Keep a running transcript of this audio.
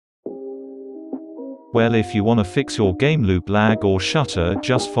Well, if you want to fix your game loop lag or stutter,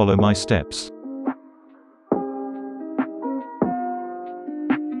 just follow my steps.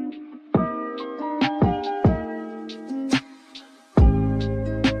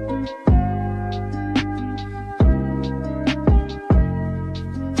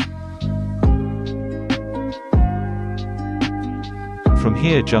 From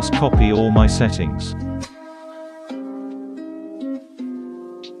here, just copy all my settings.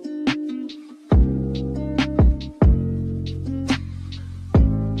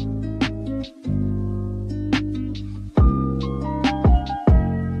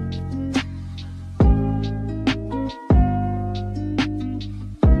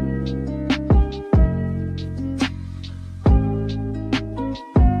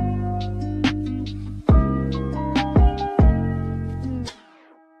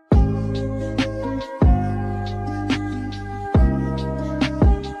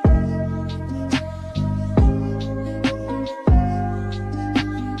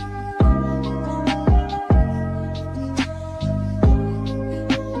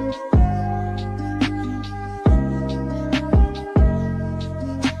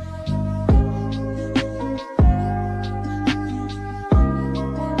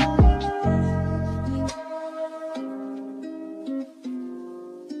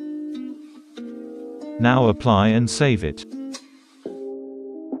 Now apply and save it.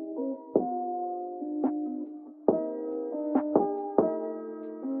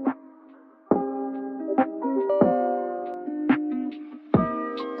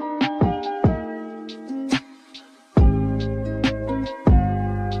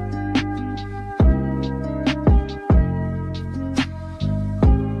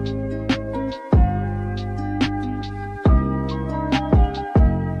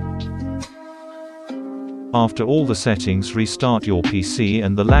 After all the settings, restart your PC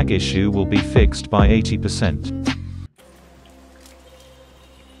and the lag issue will be fixed by 80%.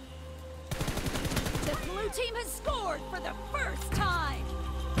 The blue team has scored for the first time!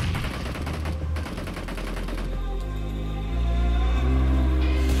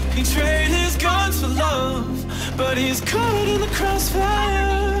 He traded his guns for love, but he's caught in the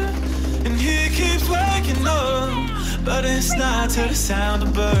crossfire. And he keeps waking up, but it's not to the sound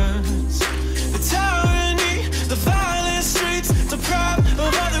of birds. The tyranny, the violent streets, the pride of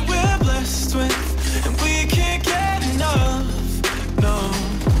all that we're blessed with, and we can't get enough. No,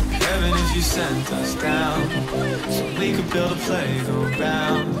 heaven, if you sent us down, so we could build a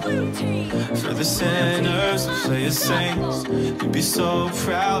playground for the sinners who play as saints. You'd be so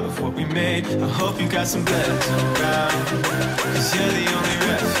proud of what we made. I hope you got some beds around, 'cause you're the only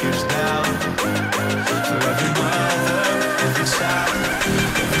refuge now for every mother, every child,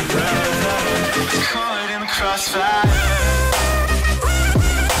 every brother caught in the crossfire.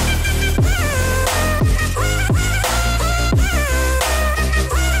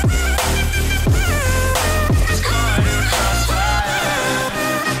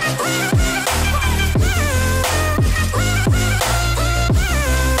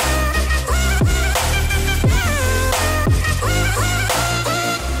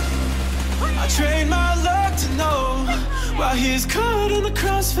 He's caught in the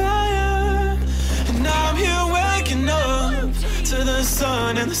crossfire, and I'm here waking up to the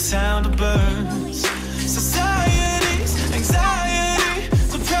sun and the sound of birds. Society's anxiety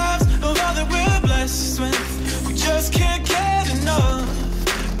deprives of all that we're blessed with. We just can't get enough.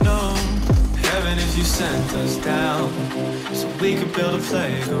 No, heaven, if you sent us down, so we could build a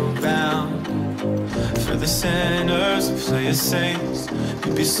playground for the sinners who play as saints.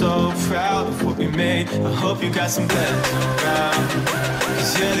 You'd be so proud of what we made. I hope you got some beds around,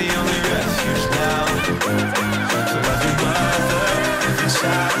 'cause you're the only refuge now for every mother, every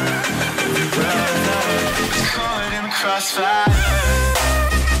child, every brother caught in the crossfire.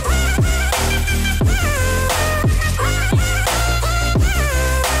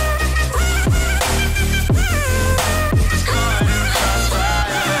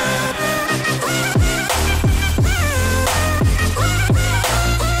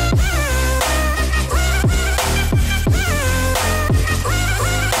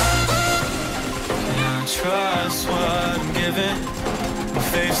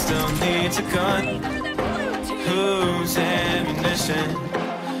 Still needs a gun. Whose ammunition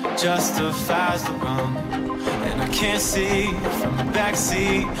justifies the wrong? And I can't see from the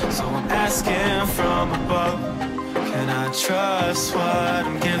backseat, so I'm asking from above. Can I trust what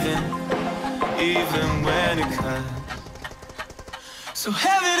I'm given, even when it cuts? So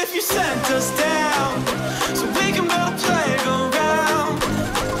heaven, if you sent us down, so we can build a playground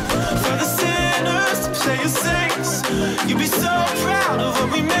for the sinners to play your saints. You'd be so proud of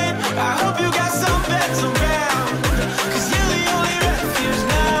what we made.